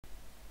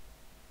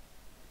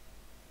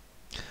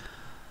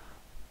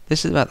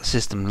This is about the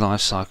system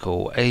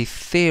lifecycle, a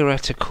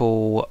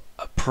theoretical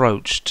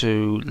approach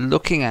to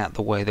looking at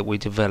the way that we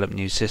develop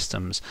new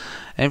systems.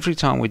 Every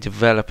time we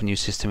develop a new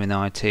system in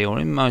IT or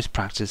in most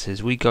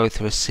practices, we go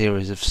through a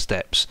series of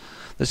steps.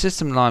 The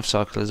system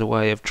lifecycle is a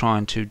way of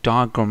trying to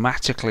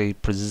diagrammatically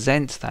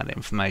present that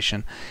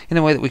information in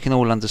a way that we can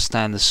all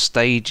understand the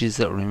stages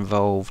that are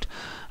involved,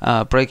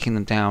 breaking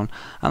them down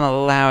and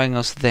allowing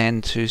us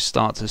then to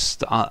start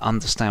to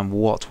understand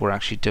what we're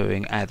actually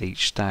doing at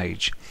each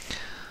stage.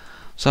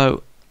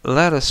 So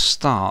let us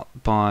start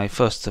by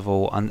first of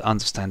all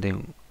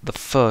understanding the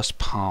first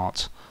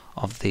part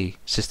of the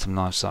system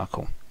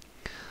lifecycle.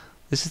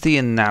 This is the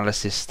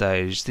analysis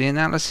stage. The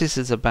analysis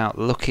is about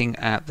looking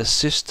at the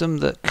system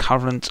that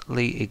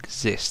currently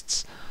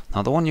exists.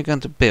 Not the one you're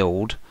going to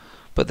build,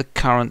 but the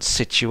current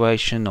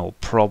situation or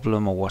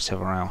problem or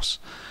whatever else.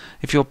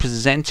 If you're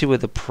presented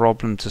with a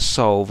problem to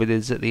solve, it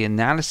is at the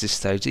analysis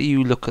stage that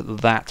you look at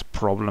that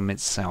problem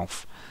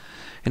itself.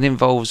 It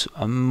involves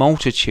a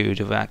multitude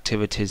of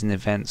activities and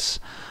events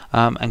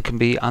and can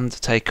be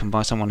undertaken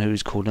by someone who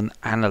is called an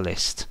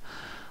analyst.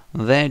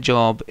 Their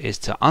job is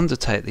to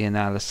undertake the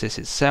analysis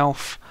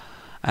itself,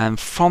 and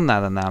from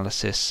that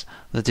analysis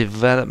the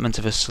development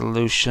of a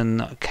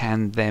solution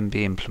can then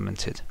be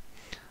implemented.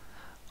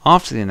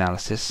 After the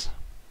analysis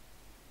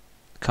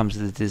comes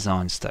the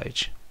design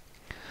stage.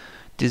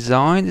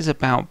 Design is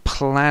about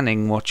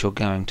planning what you're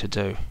going to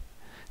do.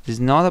 It is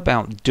not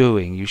about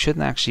doing. You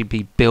shouldn't actually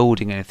be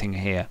building anything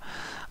here.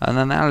 An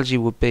analogy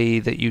would be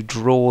that you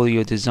draw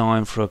your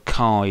design for a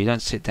car. You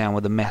don't sit down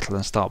with a metal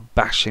and start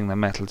bashing the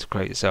metal to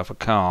create yourself a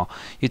car.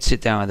 You'd sit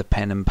down with a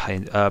pen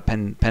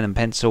and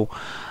pencil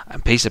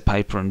and piece of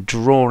paper and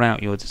draw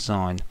out your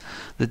design.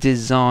 The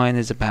design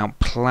is about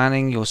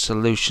planning your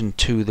solution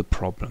to the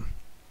problem.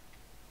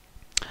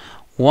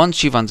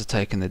 Once you've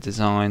undertaken the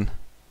design,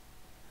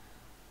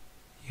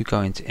 you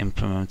go into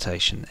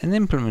implementation. And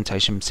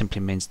implementation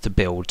simply means to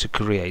build, to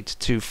create,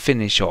 to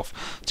finish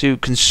off, to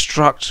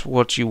construct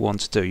what you want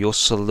to do, your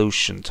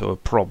solution to a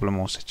problem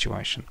or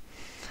situation.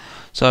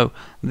 So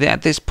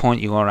at this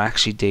point you are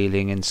actually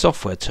dealing in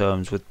software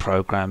terms with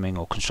programming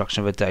or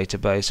construction of a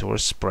database or a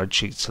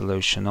spreadsheet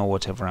solution or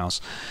whatever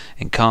else.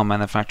 In car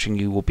manufacturing,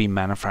 you will be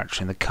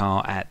manufacturing the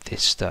car at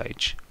this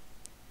stage.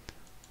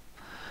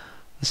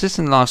 The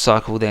system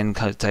lifecycle then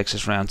takes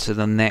us round to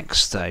the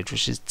next stage,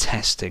 which is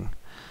testing.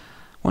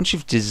 Once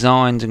you've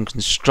designed and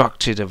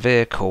constructed a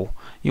vehicle,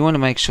 you want to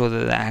make sure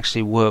that it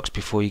actually works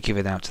before you give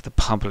it out to the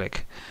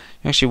public.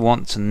 You actually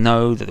want to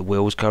know that the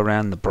wheels go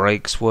around, the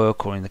brakes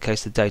work, or in the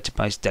case of the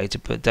database,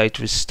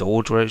 data is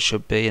stored where it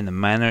should be, in the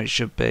manner it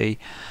should be,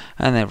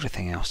 and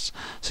everything else.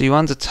 So you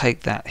undertake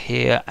that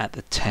here at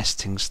the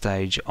testing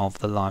stage of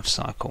the life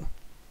cycle.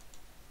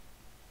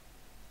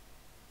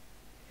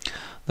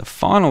 The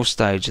final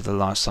stage of the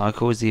life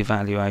cycle is the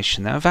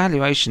evaluation. Now,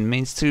 evaluation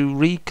means to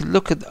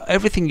look at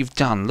everything you've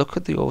done, look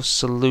at your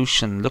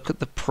solution, look at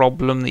the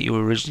problem that you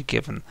were originally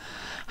given.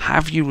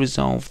 Have you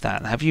resolved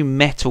that? Have you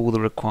met all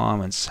the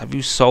requirements? Have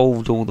you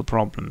solved all the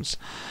problems?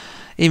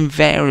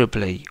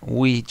 Invariably,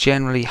 we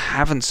generally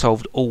haven't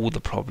solved all the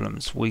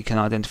problems. We can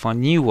identify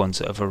new ones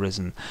that have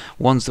arisen,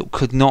 ones that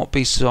could not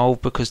be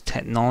solved because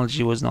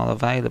technology was not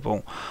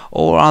available,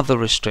 or other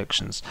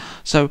restrictions.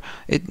 So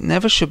it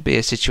never should be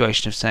a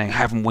situation of saying,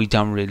 haven't we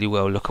done really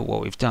well, look at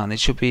what we've done.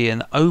 It should be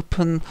an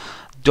open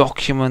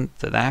document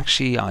that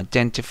actually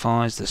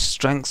identifies the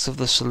strengths of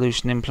the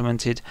solution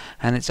implemented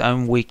and its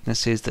own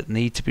weaknesses that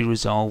need to be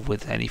resolved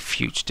with any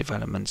future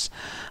developments.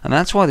 And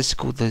that's why this is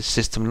called the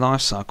system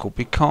life cycle,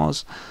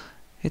 because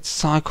it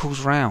cycles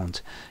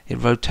round. It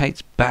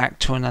rotates back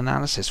to an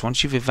analysis.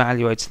 Once you've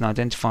evaluated and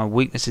identified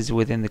weaknesses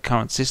within the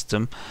current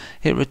system,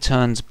 it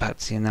returns back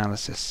to the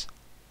analysis.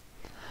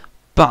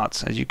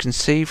 But as you can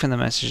see from the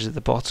message at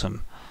the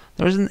bottom,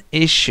 there is an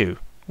issue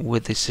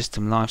with this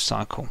system life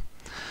cycle.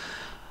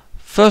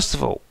 First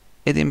of all,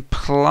 it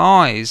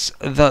implies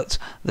that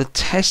the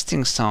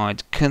testing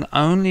side can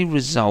only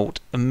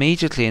result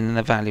immediately in an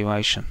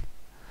evaluation.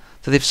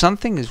 That if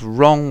something is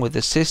wrong with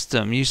the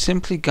system, you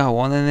simply go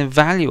on and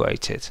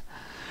evaluate it.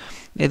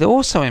 It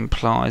also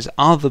implies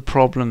other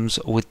problems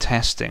with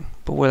testing,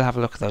 but we'll have a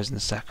look at those in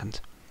a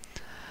second.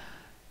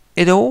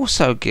 It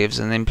also gives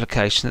an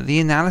implication that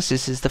the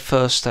analysis is the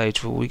first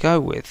stage we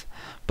go with,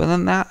 but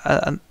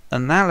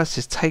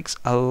analysis takes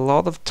a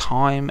lot of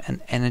time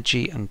and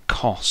energy and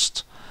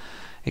cost.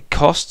 It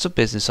costs a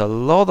business a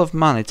lot of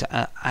money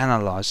to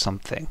analyze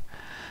something.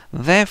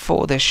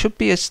 Therefore, there should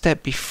be a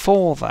step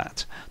before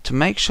that to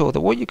make sure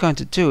that what you're going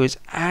to do is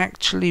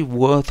actually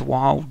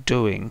worthwhile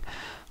doing,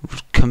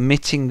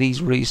 committing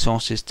these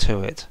resources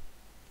to it.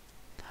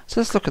 So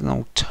let's look at an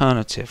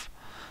alternative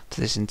to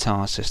this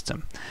entire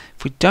system.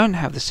 If we don't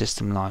have the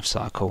system life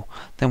cycle,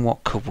 then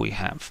what could we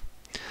have?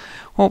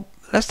 Well,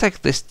 let's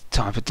take this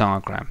type of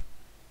diagram.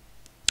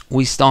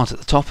 We start at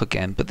the top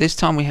again, but this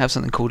time we have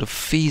something called a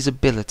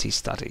feasibility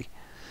study.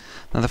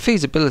 Now, the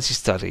feasibility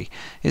study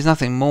is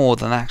nothing more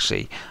than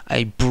actually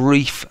a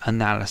brief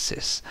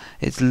analysis.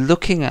 It's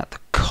looking at the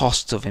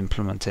cost of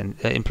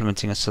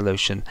implementing a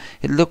solution.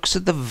 It looks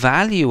at the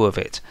value of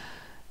it.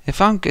 If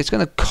it's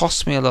going to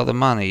cost me a lot of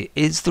money,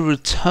 is the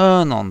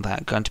return on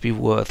that going to be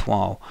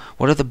worthwhile?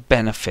 What are the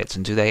benefits,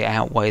 and do they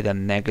outweigh the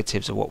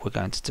negatives of what we're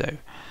going to do?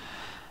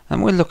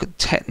 And we look at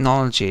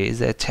technology. Is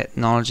there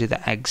technology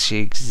that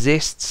actually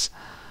exists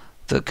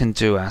that can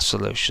do our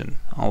solution?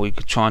 Are we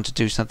trying to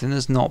do something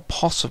that's not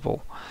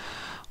possible?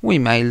 We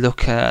may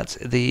look at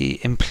the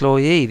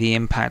employee, the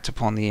impact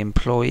upon the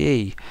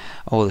employee,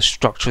 or the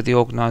structure of the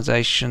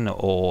organization,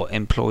 or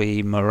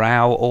employee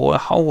morale, or a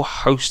whole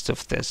host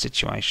of their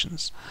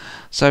situations.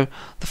 So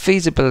the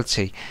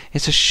feasibility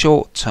is a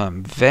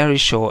short-term, very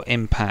short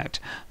impact,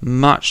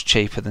 much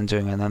cheaper than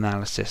doing an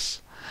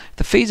analysis. If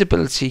the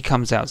feasibility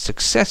comes out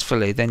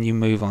successfully, then you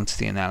move on to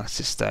the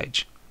analysis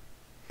stage.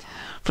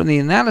 From the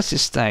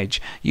analysis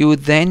stage, you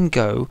would then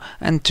go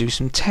and do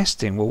some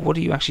testing. Well, what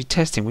are you actually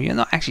testing? Well, you're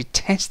not actually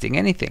testing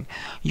anything.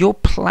 You're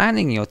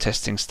planning your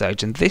testing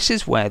stage, and this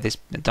is where this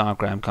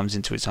diagram comes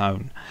into its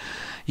own.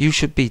 You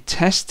should be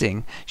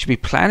planning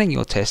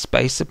your tests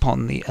based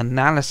upon the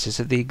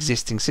analysis of the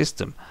existing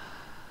system.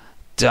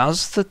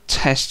 Does the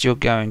test you're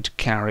going to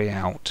carry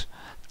out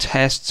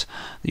test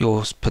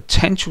your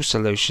potential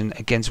solution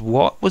against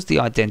what was the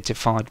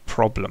identified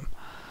problem?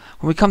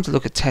 When we come to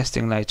look at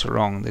testing later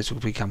on, this will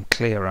become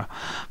clearer.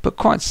 But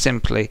quite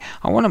simply,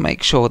 I want to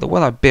make sure that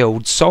what I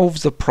build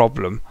solves the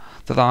problem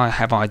that I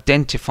have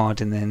identified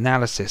in the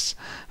analysis,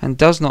 and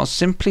does not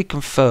simply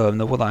confirm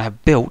that what I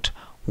have built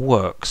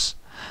works.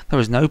 There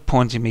is no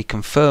point in me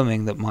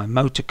confirming that my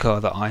motor car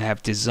that I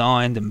have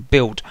designed and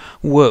built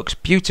works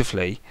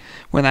beautifully,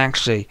 when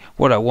actually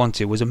what I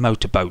wanted was a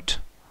motorboat.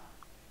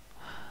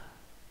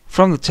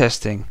 From the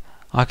testing,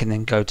 I can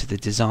then go to the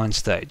design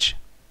stage.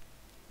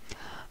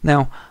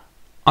 Now,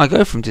 I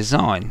go from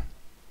design,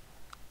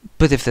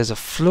 but if there's a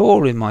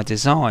flaw in my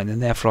design,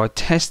 and therefore I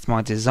test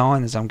my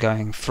design as I'm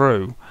going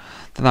through,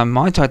 then I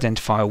might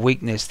identify a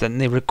weakness that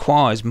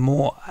requires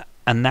more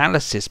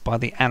analysis by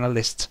the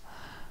analyst.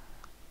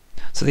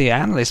 So the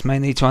analyst may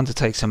need to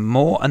undertake some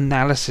more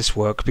analysis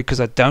work because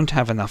I don't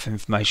have enough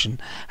information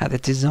at the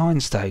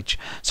design stage,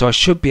 so I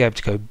should be able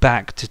to go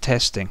back to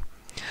testing.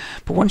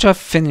 But once I've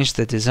finished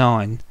the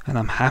design and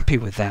I'm happy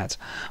with that,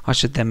 I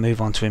should then move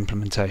on to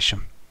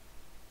implementation.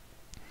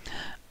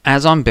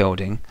 As I'm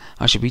building,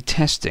 I should be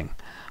testing.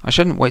 I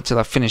shouldn't wait till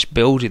I finish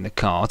building the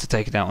car to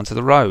take it out onto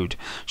the road.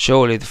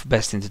 Surely the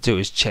best thing to do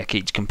is check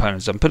each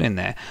component I'm putting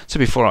there. So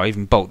before I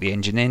even bolt the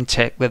engine in,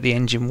 check that the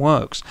engine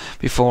works.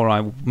 Before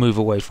I move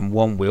away from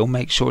one wheel,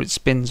 make sure it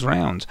spins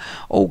round.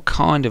 All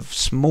kind of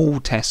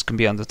small tests can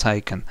be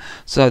undertaken,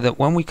 so that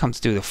when we come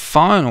to do the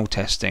final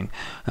testing,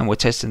 and we're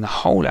testing the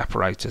whole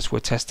apparatus, we're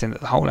testing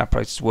that the whole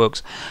apparatus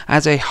works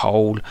as a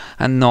whole,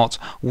 and not,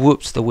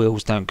 whoops, the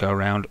wheels don't go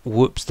around,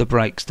 whoops, the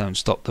brakes don't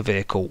stop the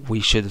vehicle. We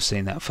should have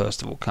seen that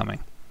first of all coming.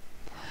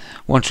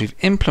 Once we've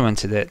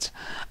implemented it,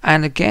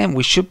 and again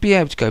we should be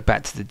able to go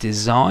back to the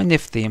design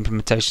if the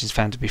implementation is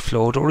found to be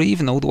flawed, or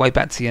even all the way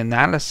back to the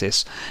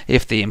analysis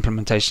if the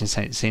implementation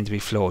is seen to be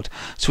flawed.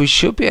 So we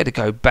should be able to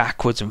go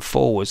backwards and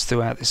forwards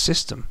throughout the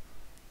system.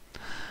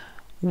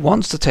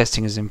 Once the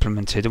testing is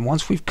implemented, and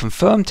once we've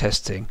confirmed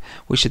testing,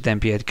 we should then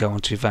be able to go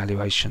on to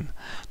evaluation.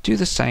 Do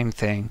the same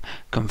thing,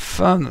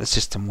 confirm that the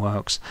system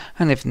works,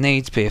 and if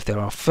needs be, if there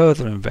are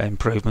further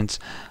improvements,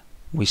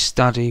 we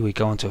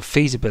go on to a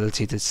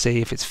feasibility to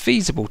see if it's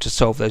feasible to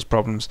solve those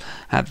problems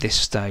at this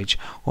stage,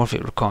 or if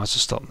it requires to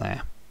stop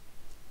there.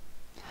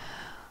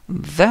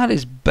 That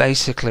is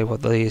basically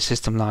what the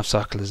system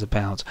lifecycle is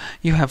about.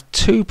 You have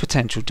two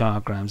potential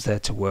diagrams there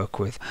to work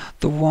with.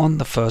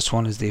 The first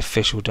one is the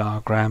official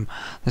diagram.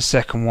 The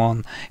second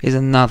one is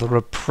another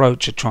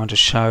approach of trying to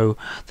show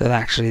that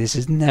actually this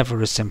is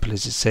never as simple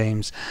as it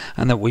seems,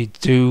 and that we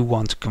do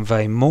want to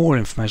convey more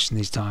information in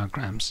these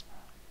diagrams.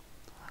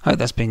 I hope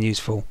that's been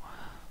useful.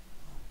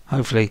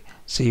 Hopefully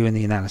see you in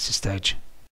the analysis stage.